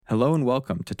Hello and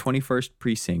welcome to 21st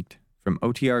Precinct from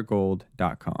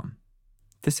OTRGold.com.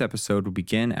 This episode will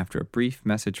begin after a brief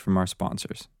message from our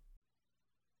sponsors.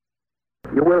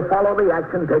 You will follow the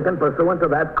action taken pursuant to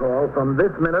that call from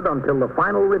this minute until the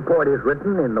final report is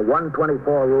written in the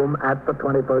 124 room at the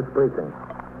 21st Precinct.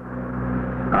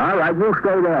 All right, you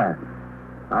stay there.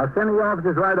 I'll send the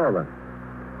officers right over.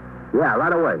 Yeah,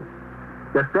 right away.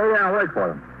 Just stay there and wait for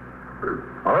them.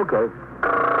 Okay.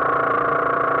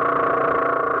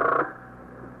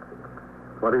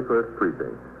 21st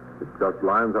Precinct. It's just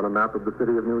lines on a map of the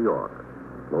city of New York.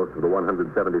 Most of the 173,000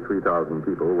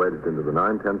 people wedged into the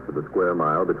 9/10 of a square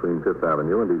mile between Fifth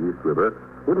Avenue and the East River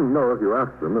wouldn't know if you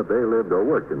asked them that they lived or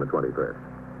worked in the 21st.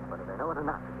 Whether they know it or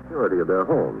not. Security of their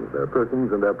homes, their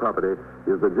persons, and their property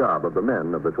is the job of the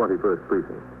men of the 21st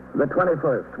Precinct. The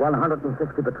 21st,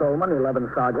 160 patrolmen,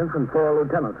 11 sergeants, and 4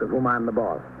 lieutenants, of whom I'm the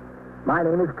boss. My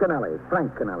name is Kennelly,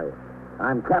 Frank Kennelly.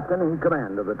 I'm captain in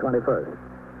command of the 21st.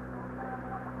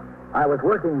 I was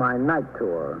working my night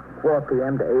tour, 4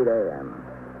 p.m. to 8 a.m.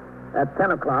 At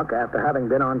 10 o'clock, after having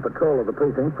been on patrol of the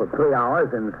precinct for 3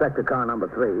 hours in sector car number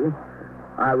 3,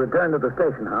 I returned to the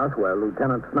station house where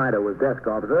Lieutenant Snyder was desk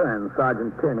officer and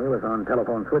Sergeant Tierney was on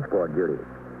telephone switchboard duty.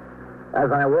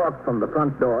 As I walked from the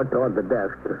front door toward the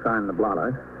desk to sign the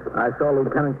blotter, I saw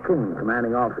Lieutenant King,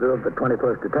 commanding officer of the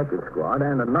 21st Detective Squad,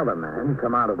 and another man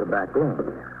come out of the back room.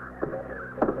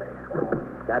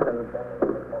 Captain?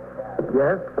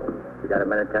 Yes? You got a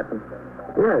minute, Captain?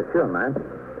 Yes, sure, man.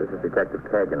 This is Detective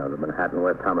Kagan of the Manhattan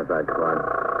West Homicide Squad.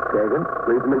 Kagan?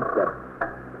 Please meet Steph.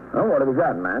 Oh, what have we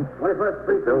got, man? 21st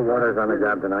Precinct. Bill Waters on the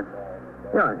job tonight.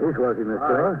 Yeah, he's working this All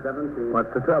door. right, 17.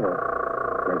 What's the trouble?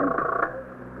 Kagan.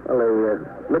 Well, the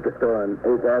liquor store on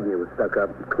 8th Avenue was stuck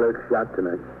up. Clerk shot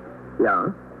tonight.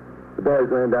 Yeah? The boys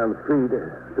ran down the street.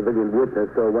 A civilian witness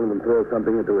saw one of them throw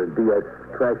something into a DS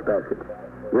trash basket.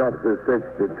 The officers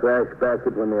searched the trash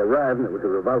basket when they arrived, and it was a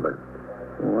revolver.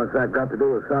 Well, what's that got to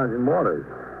do with Sergeant Waters?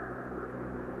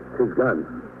 It's his gun.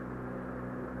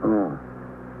 Oh.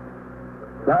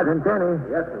 Sergeant Tierney.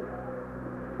 Yes, sir.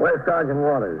 Where's Sergeant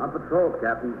Waters? On patrol,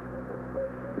 Captain.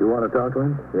 You want to talk to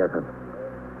him? Yes, sir.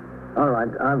 All right,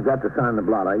 I've got to sign the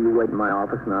blotter. You wait in my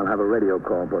office, and I'll have a radio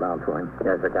call put out for him.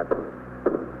 Yes, sir, Captain.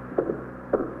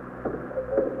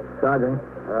 Sergeant,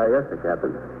 Yes, sir,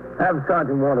 Captain. have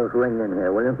Sergeant Waters ring in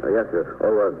here, will you? Yes, sir.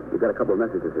 Oh, you got a couple of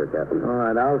messages here, Captain. All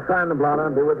right, I'll sign the blotter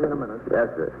and be with you in a minute. Yes,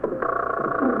 sir.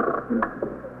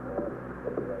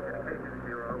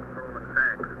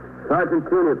 Sergeant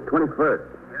Tierney, 21st.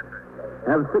 Yes,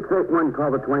 sir. Have 681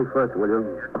 call the 21st, will you?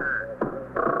 Yes, sir.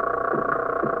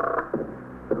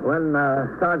 When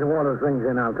Sergeant Waters rings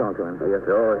in, I'll talk to him. Yes,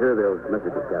 sir. Oh, here are those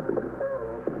messages, Captain.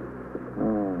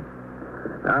 Oh.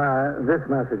 This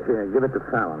message here, give it to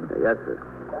Fallon. Yes, sir.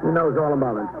 He knows all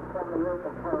about it.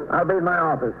 I'll be in my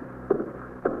office.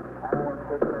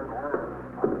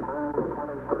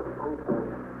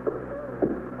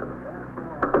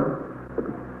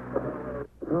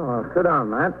 Oh, sit down,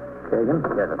 Matt. Kagan.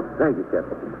 Yes, sir. Thank you,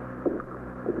 Captain.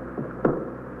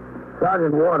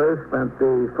 Sergeant Waters spent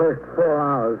the first 4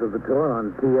 hours of the tour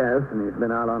on TS, and he's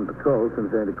been out on patrol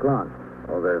since 8 o'clock.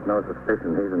 Oh, there's no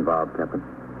suspicion he's involved, Captain.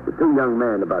 The 2 young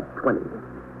men, about 20.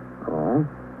 Oh?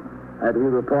 Had he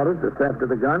reported the theft of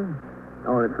the gun?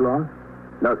 Or its loss?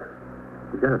 No, sir.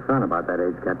 He's got a son about that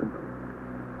age, Captain.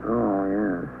 Oh,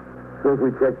 yes. As soon as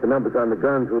we checked the numbers on the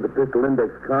guns with the pistol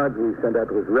index cards we sent out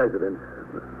to his residence,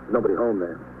 nobody home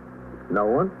there. No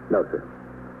one? No, sir.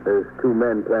 There's 2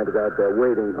 men planted out there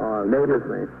waiting. Oh, neighbors.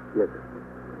 excuse me. Yes, sir.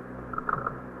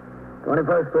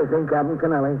 21st Precinct, Captain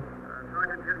Kennelly.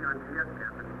 Sergeant Tierney on TS,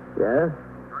 Captain. Yes?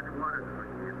 Sergeant Waters is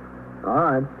ringing in. All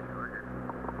right.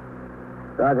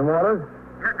 Sergeant Waters,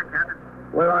 Yes, sir, Captain.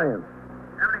 where are you?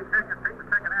 72nd Street and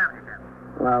 2nd Avenue,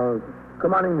 Captain. Well,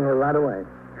 come on in here right away.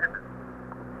 Yes, sir.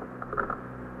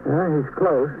 Yeah, he's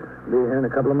close. Be here in a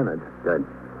couple of minutes. Good.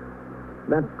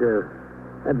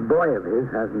 That boy of his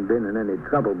hasn't been in any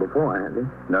trouble before, has he?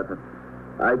 Nothing.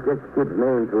 I checked the kid's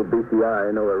name through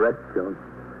BCI. No arrest shown.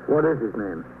 What is his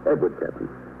name? Edward, Captain.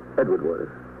 Edward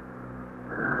Waters.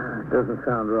 Doesn't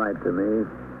sound right to me.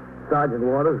 Sergeant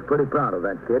Waters is pretty proud of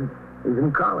that kid. He's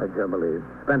in college, I believe.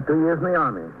 Spent 2 years in the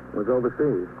Army. Was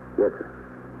overseas. Yes, sir.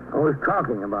 Always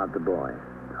talking about the boy.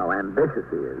 How ambitious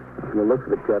he is. From the looks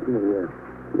of it, Captain, he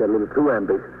got a little too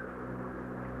ambitious.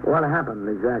 What happened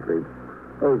exactly?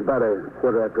 Oh, it was about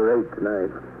 8:15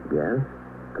 tonight. Yes?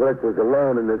 Clerk was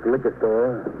alone in this liquor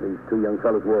store. These 2 young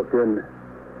fellows walked in.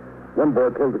 One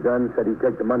boy pulled the gun, said he'd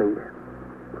take the money.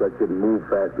 Clerk didn't move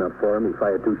fast enough for him. He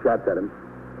fired 2 shots at him.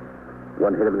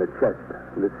 One hit him in the chest,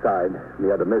 this side, and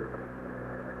the other missed.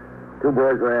 Two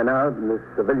boys ran out, and this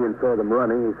civilian saw them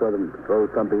running. He saw them throw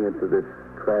something into this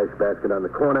trash basket on the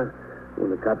corner.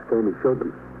 When the cops came, he showed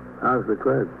them. How's the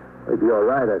clerk? He'd be all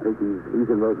right. I think he's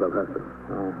in Roosevelt Hospital.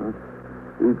 Uh-huh.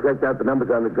 He checked out the numbers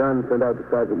on the gun, sent out to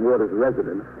Sergeant Waters'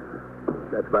 residence.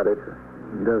 That's about it, sir.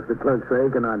 Does the clerk say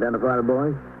he can identify the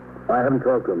boy? I haven't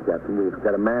talked to him, Captain. We've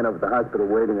got a man over at the hospital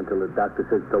waiting until the doctor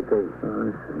says it's okay. Oh,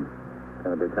 I see.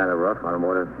 Gonna be kind of rough on him,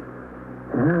 Waters.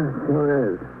 Yeah,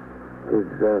 sure is.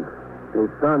 His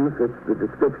son fits the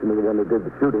description of the one who did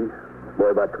the shooting.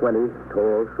 Boy about 20,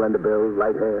 tall, slender build,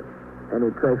 light hair.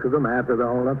 Any trace of them after the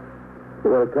holdup?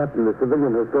 Well, Captain, the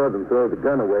civilian who saw them throw the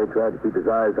gun away tried to keep his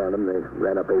eyes on them. They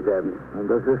ran up 8th Avenue. And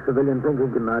does this civilian think he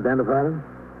can identify them?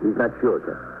 He's not sure,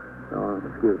 sir. Oh,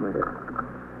 excuse me.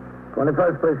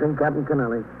 21st Precinct, Captain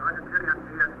Kennelly.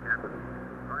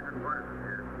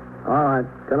 All right,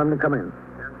 tell him to come in.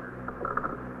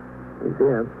 He's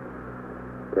here.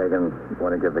 Kagan,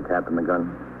 want to give the captain the gun?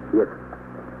 Yes.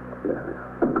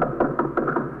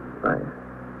 Thanks.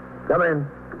 Come in.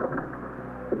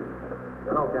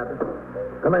 Hello, Captain.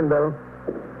 Come in, Bill.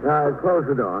 Now, close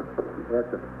the door. Yes,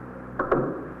 sir.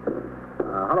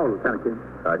 Hello, Lieutenant King.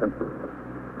 Sergeant.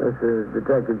 This is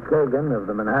Detective Kagan of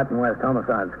the Manhattan West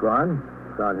Homicide Squad.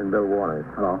 Sergeant Bill Waters.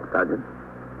 Hello, Sergeant.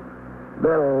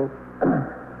 Bill,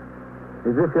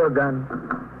 is this your gun?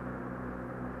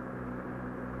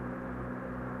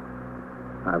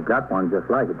 I've got one just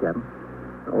like it, Captain.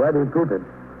 Where do you keep it?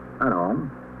 At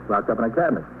home. Locked up in a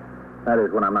cabinet. That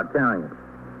is, when I'm not carrying it.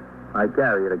 I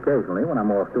carry it occasionally when I'm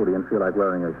off duty and feel like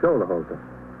wearing a shoulder holster.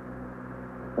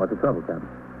 What's the trouble, Captain?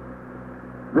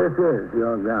 This is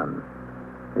your gun.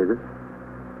 Is it?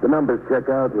 The numbers check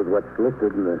out with what's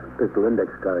listed in the pistol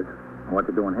index cards. What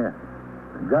you doing here?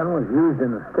 The gun was used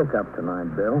in a stick-up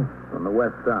tonight, Bill, on the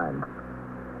west side.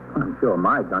 I'm sure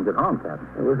my gun's at home, Captain.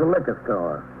 It was a liquor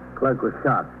store. Clerk was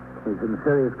shot. He's in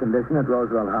serious condition at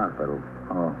Roosevelt Hospital.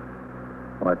 Oh.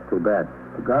 Well, that's too bad.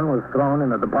 The gun was thrown in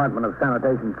the Department of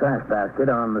Sanitation trash basket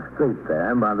on the street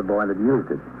there by the boy that used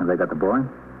it. Have they got the boy?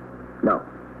 No,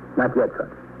 not yet, sir.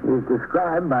 He's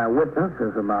described by a witness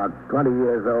as about 20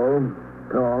 years old,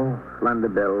 tall, slender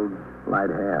build, light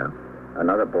hair.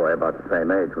 Another boy about the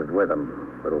same age was with him.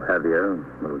 A little heavier,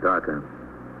 a little darker.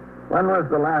 When was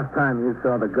the last time you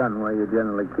saw the gun where you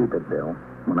generally keep it, Bill?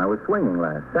 When I was swinging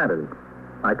last Saturday.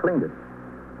 I cleaned it.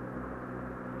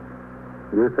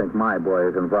 You think my boy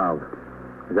is involved.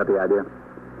 Is that the idea?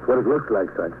 That's what it looks like,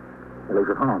 son. Well,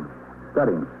 he's at home,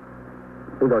 studying.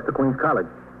 He goes to Queens College.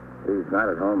 He's not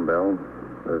at home, Bill.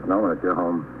 There's no one at your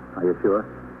home. Are you sure?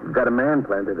 You've got a man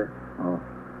planted there. Oh.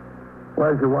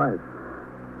 Where's your wife?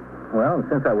 Well,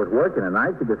 since I was working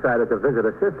tonight, she decided to visit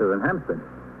her sister in Hempstead.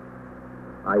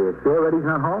 Are you sure that he's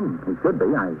not home? He should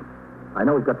be. I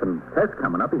know he's got some tests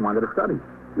coming up. He wanted to study.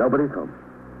 Nobody's home.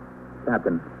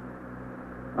 Captain,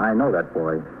 I know that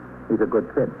boy. He's a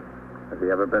good kid. Has he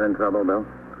ever been in trouble, Bill?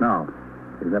 No.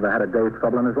 He's never had a day's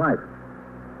trouble in his life.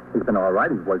 He's been all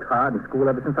right. He's worked hard in school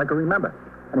ever since I can remember.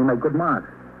 And he made good marks.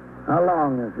 How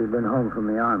long has he been home from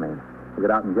the Army? He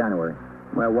got out in January.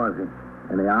 Where was he?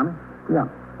 In the Army? Yeah.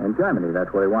 In Germany.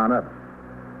 That's where he wound up.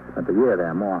 Spent a year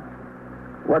there, more.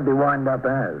 What did he wind up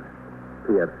as?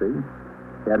 PFC.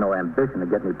 He had no ambition to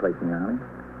get any place in the Army.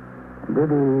 Did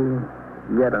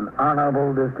he get an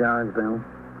honorable discharge, Bill?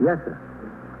 Yes, sir.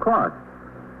 Of course.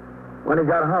 When he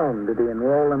got home, did he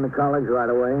enroll in the college right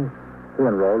away? He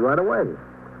enrolled right away.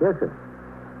 Yes, sir.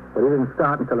 But he didn't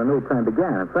start until the new term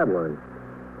began in February.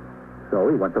 So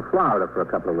he went to Florida for a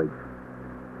couple of weeks.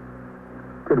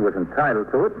 Kid was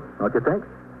entitled to it, don't you think?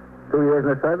 2 years in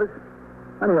the service.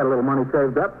 And he had a little money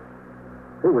saved up.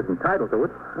 He was entitled to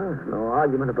it. There's no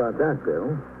argument about that,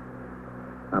 Bill.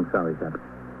 I'm sorry, Captain.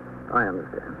 I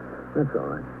understand. That's all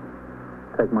right.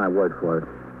 Take my word for it.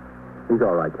 He's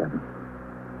all right, Captain.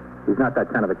 He's not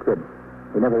that kind of a kid.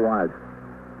 He never was.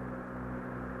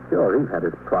 Sure, he's had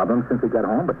his problems since he got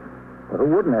home, but who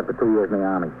wouldn't after 2 years in the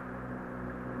Army?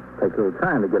 Takes a little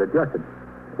time to get adjusted.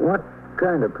 What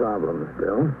kind of problems,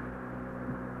 Bill?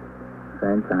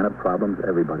 Same kind of problems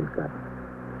everybody's got.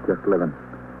 Just living.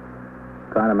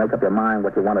 Trying to make up your mind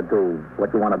what you want to do,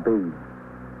 what you want to be.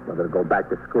 Whether to go back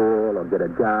to school or get a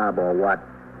job or what.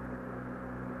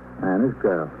 And his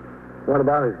girl. What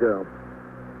about his girl?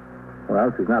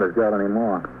 Well, she's not his girl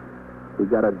anymore. He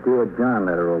got a Dear John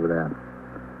letter over there.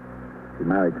 She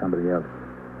married somebody else.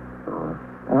 Oh.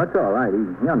 Oh, that's all right.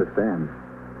 He understands.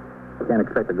 Can't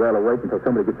expect a girl to wait until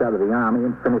somebody gets out of the Army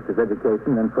and finish his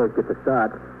education, then first get to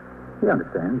start. He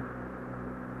understands.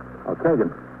 Oh, Kagan,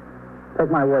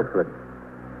 take my word for it.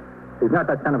 He's not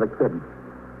that kind of a kid.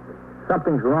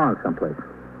 Something's wrong someplace.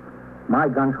 My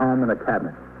gun's home in the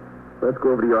cabinet. Let's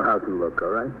go over to your house and look, all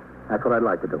right? That's what I'd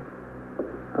like to do.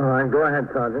 All right, go ahead,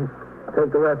 Sergeant.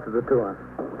 Take the rest of the tour.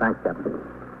 Thanks, Captain.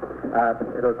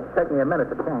 It'll take me a minute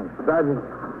to change. Sergeant,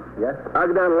 Yes? I'll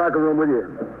get down to the locker room with you.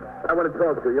 I want to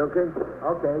talk to you, okay?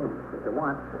 Okay, if you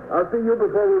want. I'll see you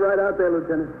before we ride out there,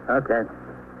 Lieutenant. Okay.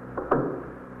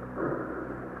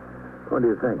 What do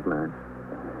you think, man?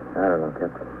 I don't know,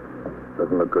 Captain.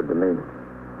 Doesn't look good to me.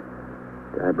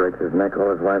 Guy breaks his neck all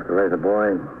his life to raise a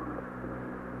boy.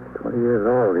 20 years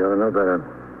old. You ought to know better.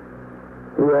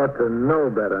 You ought to know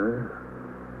better.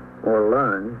 Or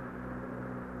learn.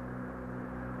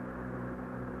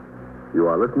 You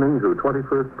are listening to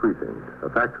 21st Precinct, a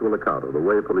factual account of the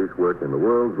way police work in the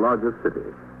world's largest city.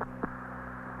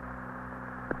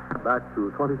 Back to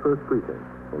 21st Precinct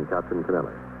and Captain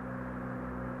Kennelly.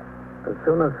 As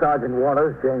soon as Sergeant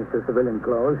Waters changed to civilian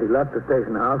clothes, he left the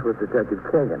station house with Detective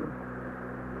Kagan.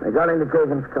 They got into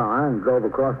Kagan's car and drove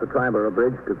across the Triborough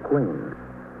Bridge to Queens.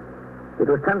 It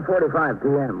was 10:45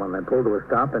 p.m. when they pulled to a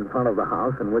stop in front of the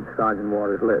house in which Sergeant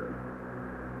Waters lived.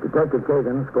 Detective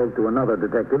Kagan spoke to another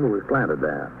detective who was planted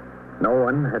there. No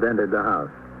one had entered the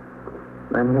house.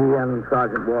 Then he and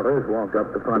Sergeant Waters walked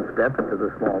up the front steps to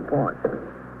the small porch.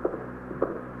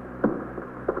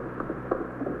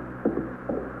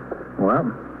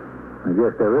 Well, I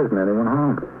guess there isn't anyone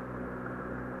home.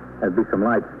 There'd be some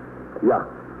lights. Yeah.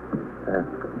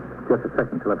 Just a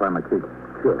second till I find my key.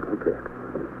 Sure, okay.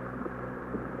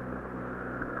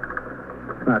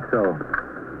 It's not so.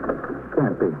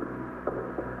 Can't be.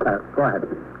 Go ahead.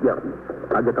 Yeah.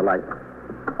 I'll get the light.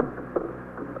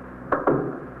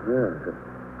 Yeah, it's a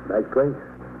nice place.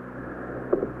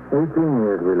 18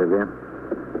 years we live here.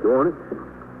 You own it?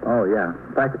 Oh, yeah.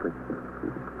 Practically.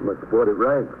 Must have bought it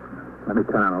right. Let me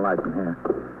turn on the light in here.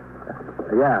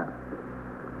 Yeah.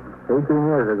 18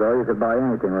 years ago, you could buy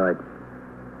anything right.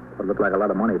 It looked like a lot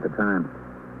of money at the time.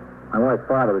 My wife's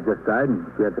father had just died, and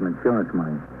she had some insurance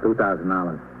money, $2,000.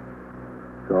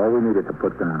 So all we needed to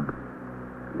put down.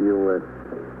 Do you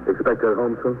expect her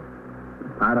home soon?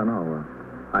 I don't know.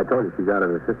 I told you she's out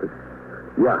of her sister's.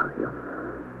 Yeah.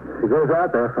 She goes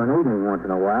out there for an evening once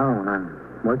in a while when I'm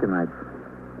working nights.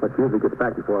 But she usually gets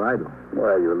back before I do.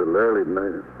 Well, you're a little early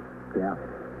tonight. Yeah.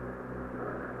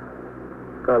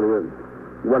 Carl,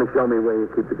 you want to show me where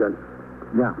you keep the gun?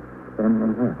 Yeah. In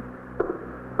here.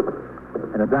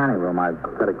 In the dining room, I've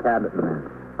got a cabinet in there.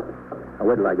 Now,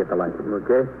 wait till I get the light.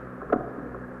 Okay.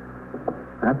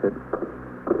 That's it.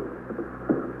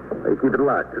 You keep it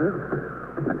locked, huh?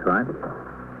 That's right.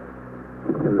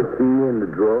 And the key in the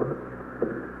drawer?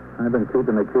 I've been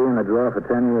keeping the key in the drawer for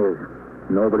 10 years.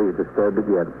 Nobody's disturbed it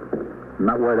yet. I'm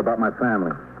not worried about my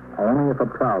family. Only if a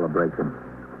prowler breaks in.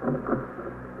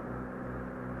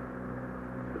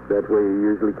 Is that where you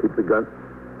usually keep the gun?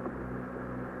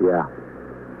 Yeah.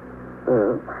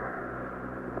 Well,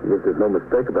 I guess there's no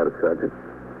mistake about it, Sergeant.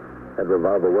 That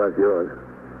revolver was yours.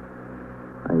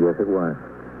 I guess it was.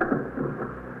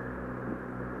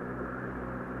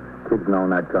 Kid's known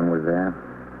that gun was there.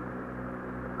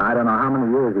 I don't know how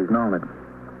many years he's known it.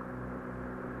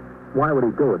 Why would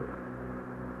he do it?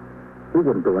 He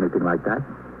wouldn't do anything like that.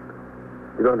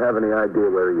 You don't have any idea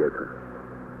where he is, huh?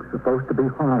 He's supposed to be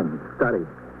home, study.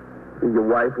 Think your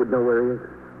wife would know where he is?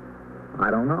 I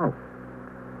don't know.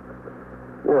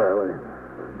 Well, I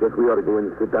guess we ought to go in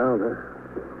and sit down, huh?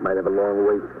 Might have a long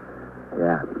wait.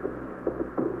 Yeah.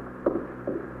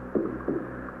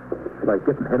 It's like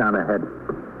getting hit on the head.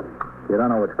 You don't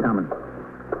know what's coming.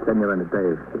 Then you're in a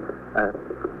daze.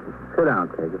 Sit down,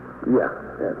 Kagan. Yeah,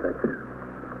 thanks.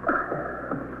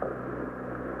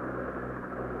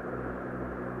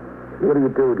 What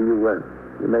do? Do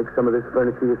you make some of this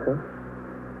furniture yourself?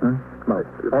 Most.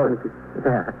 Furniture?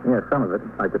 Yeah, some of it,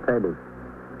 like the tables.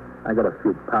 I got a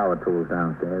few power tools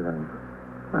downstairs.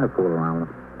 I fool around with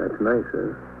them. That's nice,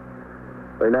 huh?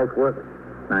 Very nice work.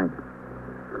 Thanks.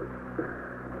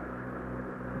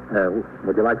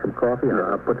 Would you like some coffee? No.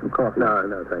 I'll put some coffee.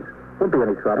 No, thanks. Won't be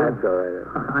any trouble. That's all right.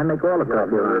 I make all the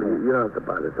coffee around here. You don't have to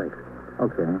bother, thanks.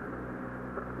 Okay.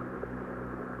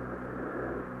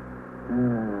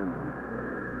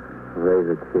 Raise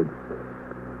a kid.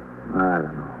 I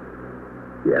don't know.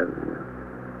 Yeah.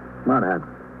 What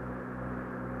happened?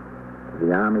 Did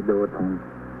the Army do it?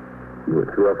 You were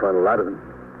through up on a lot of them.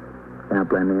 Can't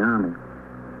blame the Army.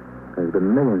 There's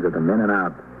been millions of them in and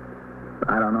out.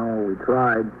 I don't know. We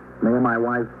tried. Me and my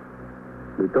wife.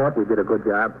 We thought we did a good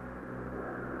job.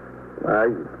 I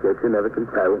guess you never can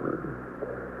tell.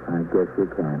 I guess you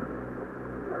can.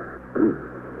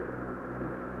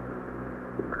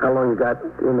 How long you got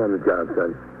in on the job,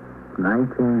 son?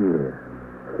 19 years.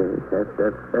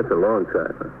 That's a long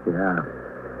time. Huh? Yeah.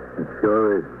 It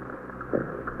sure is.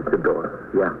 It's the door.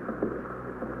 Yeah.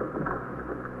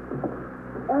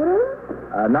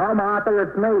 Eddie? No, Martha,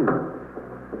 it's me.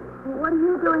 What are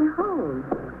you doing home?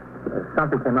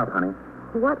 Something came up, honey.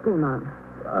 What came up?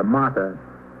 Martha,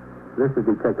 this is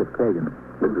Detective Kagan.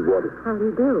 Mrs. Waters. How do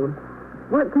you do?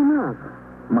 What came up?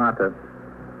 Martha,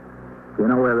 do you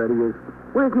know where Eddie is?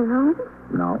 Where's he home?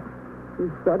 No. He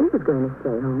said he was going to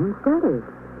stay home and study.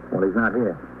 Well, he's not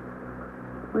here.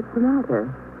 What's the matter?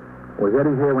 Was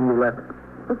Eddie here when you left?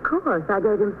 Of course. I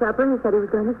gave him supper and he said he was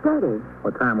going to study.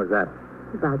 What time was that?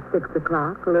 About 6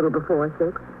 o'clock, a little before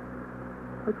 6.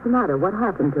 What's the matter? What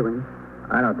happened to him?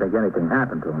 I don't think anything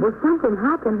happened to him. Well, something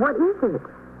happened. What is it?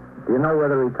 Do you know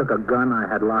whether he took a gun I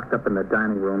had locked up in the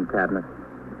dining room cabinet?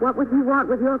 What would he want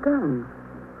with your gun?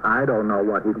 I don't know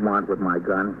what he'd want with my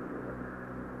gun.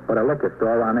 But a liquor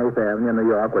store on 8th Avenue, New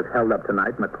York, was held up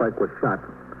tonight and the clerk was shot.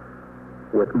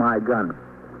 With my gun.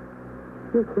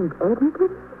 You think Eddie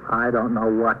did it? I don't know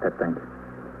what to think.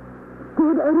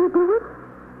 Did Eddie do it?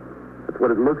 That's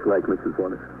what it looks like, Mrs.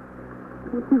 Waters.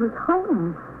 Well, he was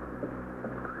home.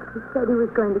 He said he was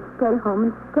going to stay home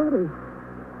and study.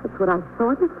 That's what I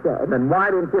thought he said. Then why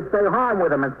didn't you stay home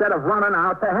with him instead of running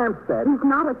out to Hampstead? He's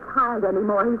not a child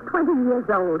anymore. He's 20 years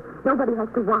old. Nobody has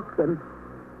to watch him.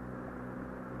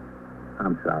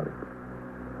 I'm sorry.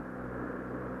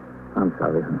 I'm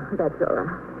sorry, honey. That's all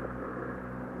right.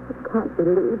 I can't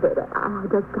believe it. I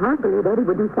just can't believe Eddie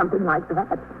would do something like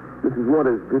that. Mrs.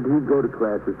 Waters, did he go to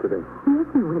classes today? Yes,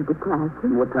 he went to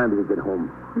classes. What time did he get home?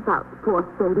 About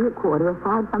 4:30,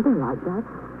 4:45, something like that.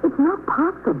 It's not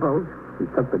possible. He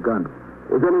took the gun.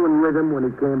 Was anyone with him when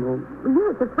he came home?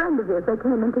 Yes, a friend of his. They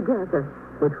came in together.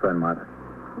 Which friend, Martha?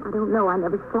 I don't know. I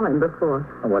never saw him before.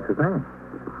 What's his name?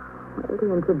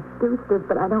 Eddie introduced us,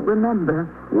 but I don't remember.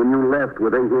 When you left, were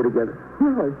they here together?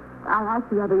 Yes. I asked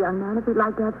the other young man if he'd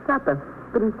like to have supper,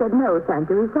 but he said no,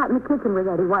 thank you. He sat in the kitchen with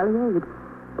Eddie while he ate.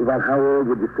 About how old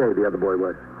would you say the other boy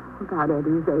was? About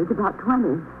Eddie's age, about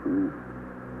 20.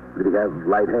 Did he have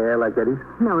light hair like Eddie's?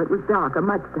 No, it was darker,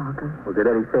 much darker. Well, did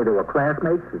Eddie say they were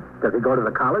classmates? Does he go to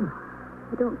the college?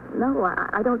 I don't know.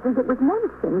 I don't think it was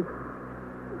mentioned.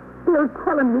 Bill,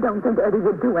 tell him you don't think Eddie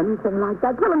would do anything like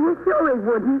that. Tell him you're sure he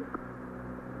wouldn't.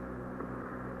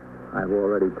 I've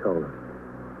already told him.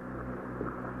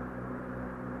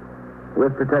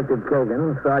 With Detective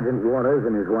Kagan, Sergeant Waters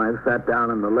and his wife sat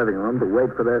down in the living room to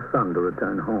wait for their son to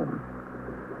return home.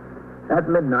 At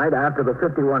midnight, after the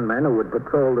 51 men who would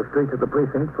patrol the streets of the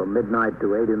precinct from midnight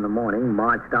to 8 in the morning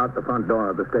marched out the front door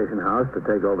of the station house to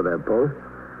take over their posts,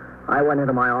 I went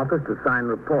into my office to sign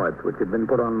reports which had been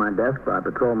put on my desk by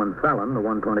Patrolman Fallon, the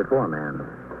 124 man.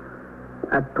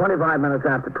 At 25 minutes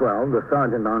after 12, the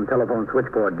sergeant on telephone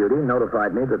switchboard duty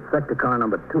notified me that sector car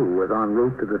number 2 was en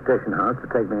route to the station house to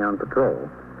take me on patrol.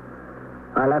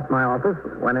 I left my office,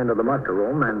 went into the muster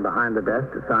room, and behind the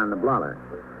desk to sign the blotter.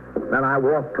 Then I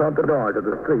walked toward the door to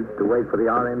the street to wait for the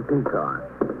RMP car.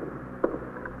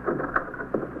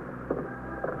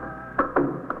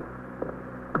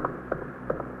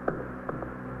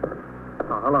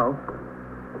 Oh, hello.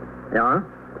 Yeah?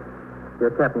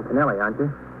 You're Captain Kennelly, aren't you?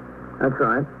 That's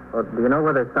right. Well, do you know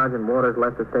whether Sergeant Waters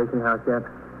left the station house yet?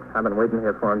 I've been waiting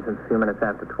here for him since a few minutes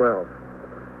after 12.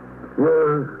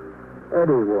 You're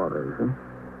Eddie Waters, huh?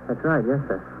 That's right, yes,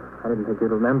 sir. I didn't think you'd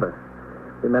remember.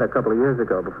 We met a couple of years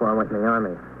ago before I went in the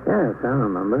Army. Yes, I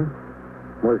remember.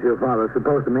 Was your father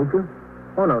supposed to meet you?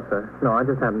 Oh, no, sir. No, I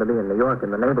just happened to be in New York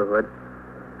in the neighborhood.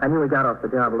 I knew he got off the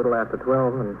job a little after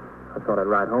 12, and I thought I'd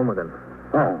ride home with him.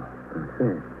 Oh, I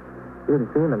see. You didn't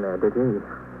see him in there, did you?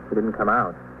 He didn't come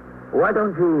out. Why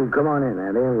don't you come on in,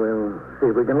 Eddie? We'll see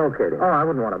if we can locate him. Oh, I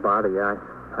wouldn't want to bother you.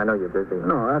 I know you're busy.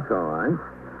 No, that's all right.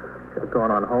 Should have gone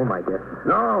on home, I guess.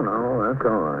 No, that's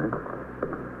all right.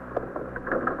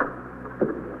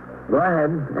 Go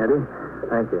ahead, Eddie.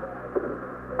 Thank you.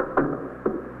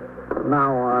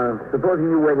 Now,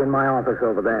 supposing you wait in my office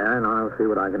over there, and I'll see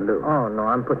what I can do. Oh, no,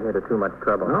 I'm putting you to too much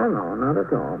trouble. No, not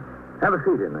at all. Have a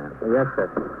seat in there. Yes, sir.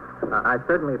 I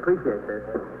certainly appreciate this.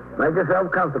 Make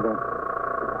yourself comfortable.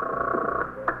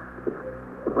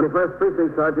 21st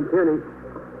Precinct, Sergeant Tierney.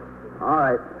 All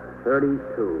right,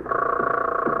 32.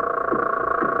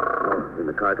 Oh, did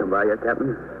the car come by yet,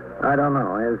 Captain? I don't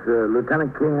know. Is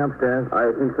Lieutenant King upstairs?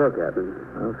 I think so, Captain.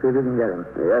 I'll see if you can get him.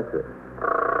 Yes, sir.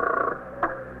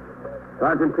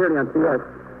 Sergeant Tierney on CS.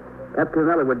 Captain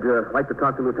Kennelly would like to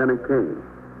talk to Lieutenant King.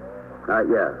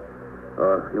 Yeah.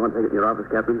 You want to take it in your office,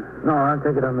 Captain? No, I'll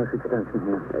take it on this extension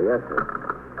here. Yes, sir.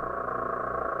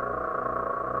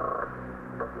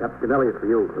 Captain Kennelly, it's for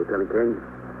you, Lieutenant King.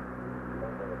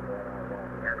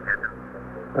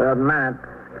 Matt,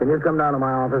 can you come down to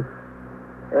my office?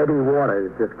 Eddie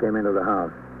Waters just came into the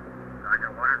house.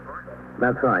 Sergeant Waters?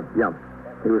 That's right, yeah.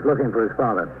 He was looking for his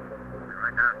father.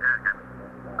 Right downstairs, Captain.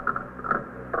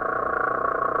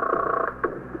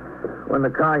 When the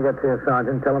car gets here,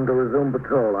 Sergeant, tell him to resume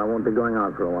patrol. I won't be going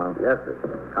out for a while. Yes, sir.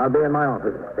 I'll be in my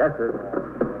office. Yes, sir.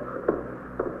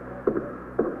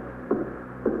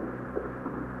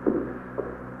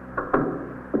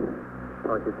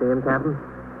 Oh, did you see him, Captain?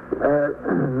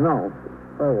 No.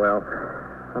 Oh, well.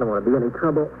 I don't want to be any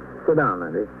trouble. Sit down,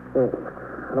 Eddie. Oh,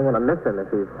 I don't want to miss him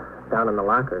if he's down in the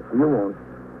lockers. You won't.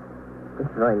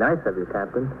 It's very nice of you,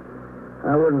 Captain.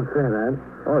 I wouldn't say that.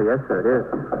 Oh, yes, sir, it is.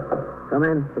 Come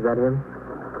in. Is that him?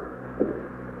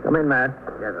 Come in, Matt.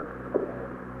 Yes, sir.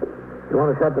 You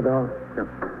want to shut the door? Sure.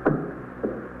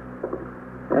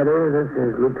 Eddie, this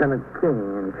is Lieutenant King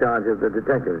in charge of the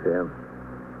detectives here.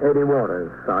 Eddie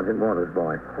Waters, Sergeant Waters'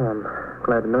 boy. I'm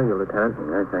glad to know you, Lieutenant.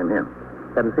 Yeah, same here.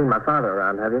 Haven't seen my father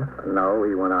around, have you? No,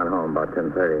 he went on home about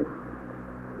 10:30.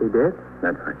 He did?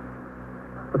 That's right.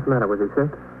 What's the matter? Was he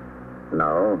sick?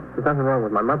 No. There's nothing wrong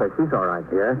with my mother. She's all right.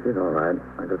 Yes, he's all right.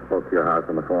 I just spoke to your house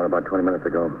on the phone about 20 minutes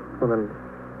ago. Well, then,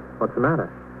 what's the matter?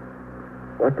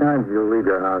 What time did you leave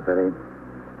your house, Eddie?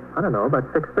 I don't know, about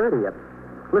 6:30.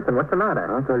 Listen, what's the matter?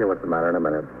 I'll tell you what's the matter in a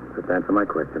minute. Just answer my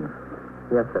questions.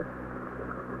 Yes, sir.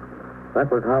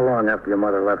 That was how long after your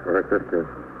mother left for her sister's?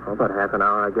 Oh, about half an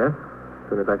hour, I guess. As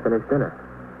soon as I finished dinner.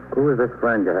 Who is this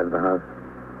friend you had at the house?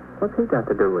 What's he got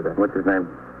to do with it? What's his name?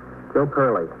 Joe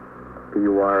Purley.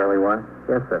 P-U-R-L-E-Y?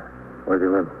 Yes, sir. Where does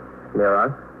he live? Near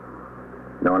us.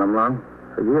 Knowing him long?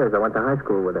 For years, I went to high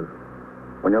school with him.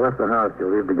 When you left the house, you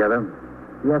leave together?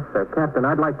 Yes, sir. Captain,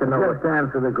 I'd like to know... Just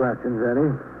answer the questions,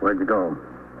 Eddie. Where'd you go?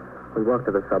 We walked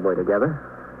to the subway together.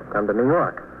 Come to New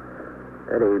York.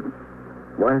 Eddie,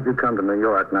 why did you come to New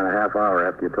York not a half hour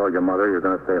after you told your mother you were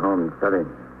going to stay home and study?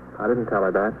 I didn't tell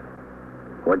her that.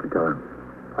 What'd you tell her?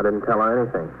 I didn't tell her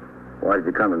anything. Why did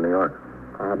you come to New York?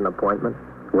 I had an appointment.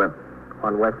 Where?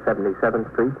 On West 77th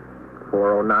Street,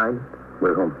 409.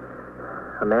 With whom?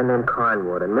 A man named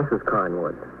Carnwood and Mrs.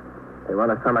 Carnwood. They run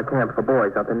a summer camp for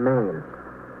boys up in Maine.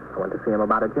 I went to see him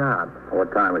about a job.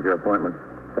 What time was your appointment?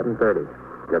 7:30.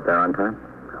 Get there on time?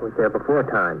 I was there before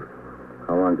time.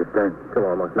 How long did you stay? Till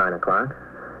almost 9 o'clock.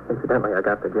 Incidentally, I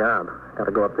got the job. Got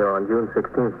to go up there on June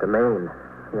 16th to Maine.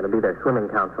 I'm going to be their swimming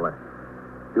counselor.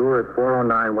 You were at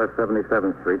 409 West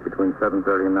 77th Street between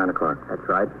 7:30 and 9 o'clock. That's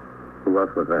right. Who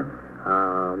else was there?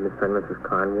 Mr. and Mrs.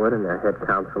 Carnwood and their head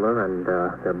counselor and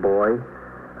their boy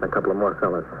and a couple of more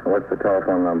fellas. What's the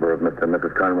telephone number of Mr. and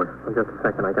Mrs. Carnwood? Oh, just a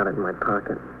second. I got it in my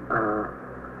pocket.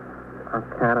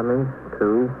 Academy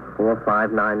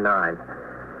 24599.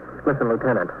 Listen,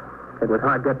 Lieutenant, it was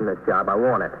hard getting this job. I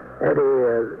want it. Eddie,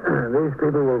 these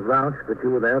people will vouch that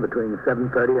you were there between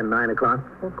 7:30 and 9 o'clock?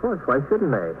 Well, of course. Why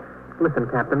shouldn't they? Listen,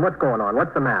 Captain, what's going on?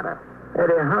 What's the matter?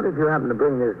 Eddie, how did you happen to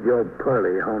bring this Joe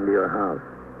Purley home to your house?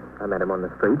 I met him on the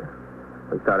street.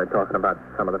 We started talking about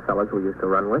some of the fellas we used to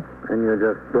run with. And you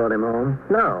just brought him home?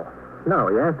 No,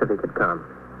 he asked if he could come.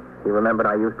 He remembered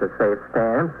I used to save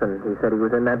stamps, and he said he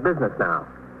was in that business now.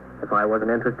 If I wasn't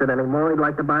interested anymore, he'd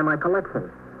like to buy my collection.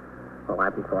 Well,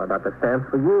 I hadn't thought about the stamps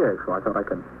for years, so I thought I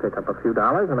could pick up a few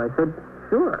dollars, and I said,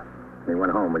 sure. He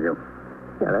went home with you?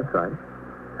 Yeah, that's right.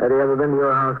 Had he ever been to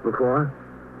your house before?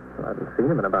 Well, I haven't seen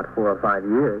him in about 4 or 5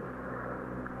 years.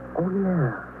 Oh,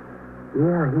 yeah.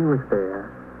 Yeah, he was there.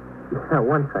 Yeah,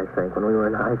 once, I think, when we were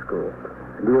in high school.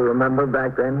 Do you remember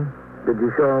back then? Did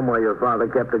you show him where your father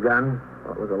kept a gun?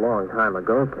 Well, it was a long time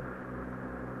ago, kid.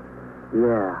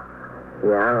 Yeah,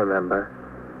 I remember.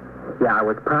 Yeah, I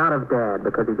was proud of Dad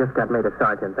because he just got made a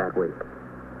sergeant that week.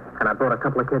 And I brought a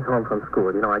couple of kids home from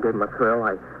school. You know, I gave them a thrill.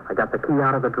 I got the key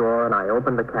out of the drawer, and I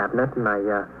opened the cabinet, and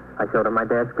I showed him my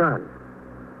dad's gun.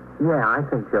 Yeah, I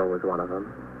think Joe was one of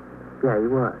them. Yeah, he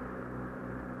was.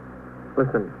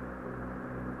 Listen,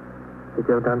 has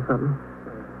Joe done something?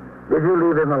 Did you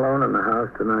leave him alone in the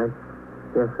house tonight?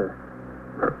 Yes, sir.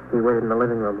 He waited in the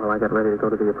living room while I got ready to go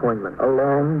to the appointment.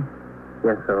 Alone?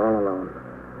 Yes, sir, all alone.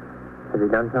 Has he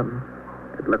done something?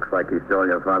 It looks like he stole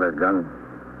your father's gun.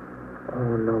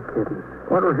 Oh, no kidding.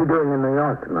 What was he doing in New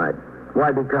York tonight?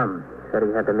 Why'd he come? Said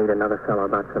he had to meet another fellow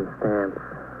about some stamps.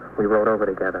 We rode over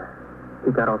together.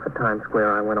 He got off at Times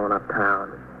Square. I went on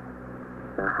uptown.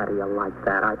 Now, how do you like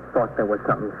that? I thought there was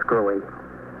something screwy.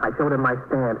 I showed him my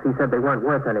stamps. He said they weren't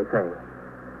worth anything.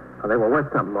 Well, they were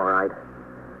worth something, all right.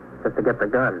 Just to get the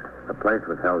gun. The place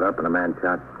was held up and a man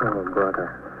shot. Oh,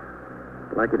 brother.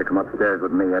 I'd like you to come upstairs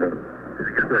with me, Eddie.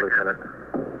 Sure, Lieutenant.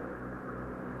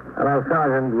 Hello,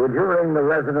 Sergeant. Would you ring the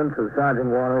residence of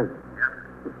Sergeant Waters?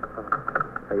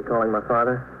 Are you calling my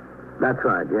father? That's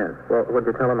right, yes. Well, would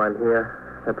you tell him I'm here?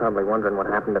 They're probably wondering what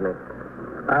happened to me.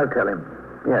 I'll tell him.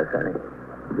 Yes, Eddie.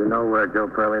 Do you know where Joe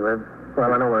Purley lives?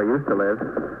 Well, I know where he used to live.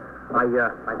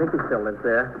 I think he still lives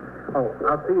there. Oh,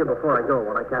 I'll see you before I go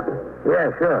when I captain.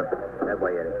 Yeah, sure. That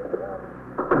way, Eddie.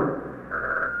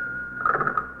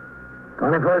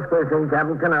 21st Precinct,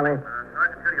 Captain Kennelly.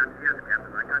 Sergeant City on CS,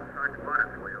 Captain. I got Sergeant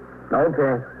Barnes for you.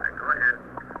 Okay. Right, go ahead.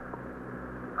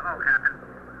 Hello, Captain.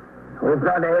 We've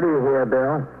got Eddie here,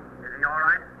 Bill. Is he all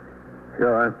right?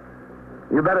 Sure.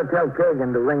 You better tell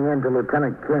Kagan to ring in to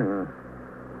Lieutenant King.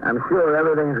 I'm sure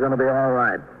everything's going to be all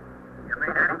right. You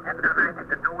mean Eddie didn't have anything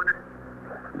to do with it?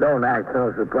 Don't act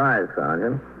so surprised,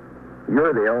 Sergeant.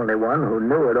 You're the only one who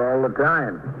knew it all the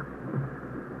time.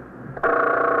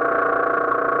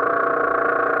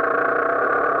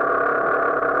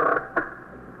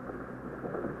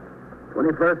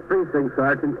 "21st Precinct,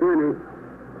 Sergeant Kearney.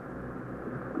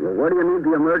 Well, where do you need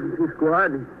the emergency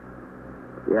squad?"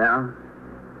 "Yeah.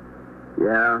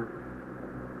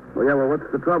 Well,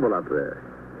 what's the trouble up there?"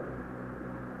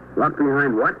 "Locked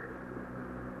behind what?"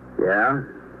 Yeah.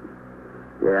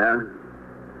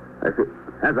 I see.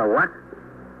 Has a what?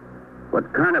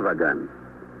 What kind of a gun?"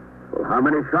 "Well, how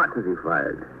many shots has he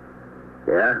fired?"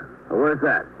 "Yeah. Well, where's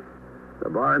that?" "The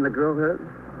bar in the grill head?"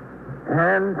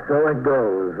 And so it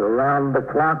goes, around the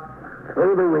clock,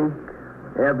 through the week,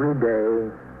 every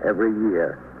day, every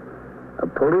year. A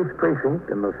police precinct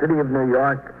in the city of New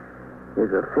York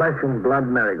is a flesh and blood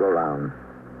merry-go-round.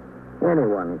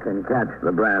 Anyone can catch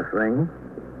the brass ring,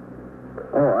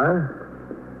 or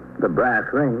the brass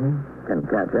ring can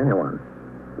catch anyone.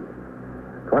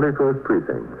 21st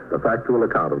Precinct, a factual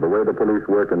account of the way the police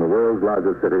work in the world's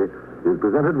largest city, is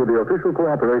presented with the official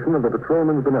cooperation of the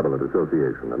Patrolmen's Benevolent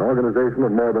Association, an organization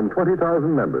of more than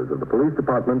 20,000 members of the Police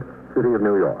Department, City of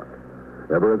New York.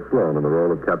 Everett Sloan in the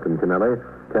role of Captain Kennelly,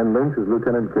 Ken Lynch as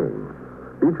Lieutenant King.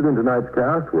 Featured in tonight's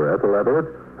cast were Ethel Everett,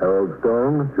 Harold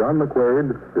Stone, John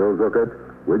McQuaid, Bill Zuckert,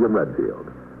 William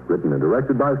Redfield. Written and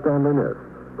directed by Stanley Niss.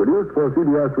 Produced for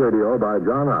CBS Radio by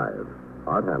John Ives.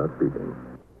 Art Hannah speaking.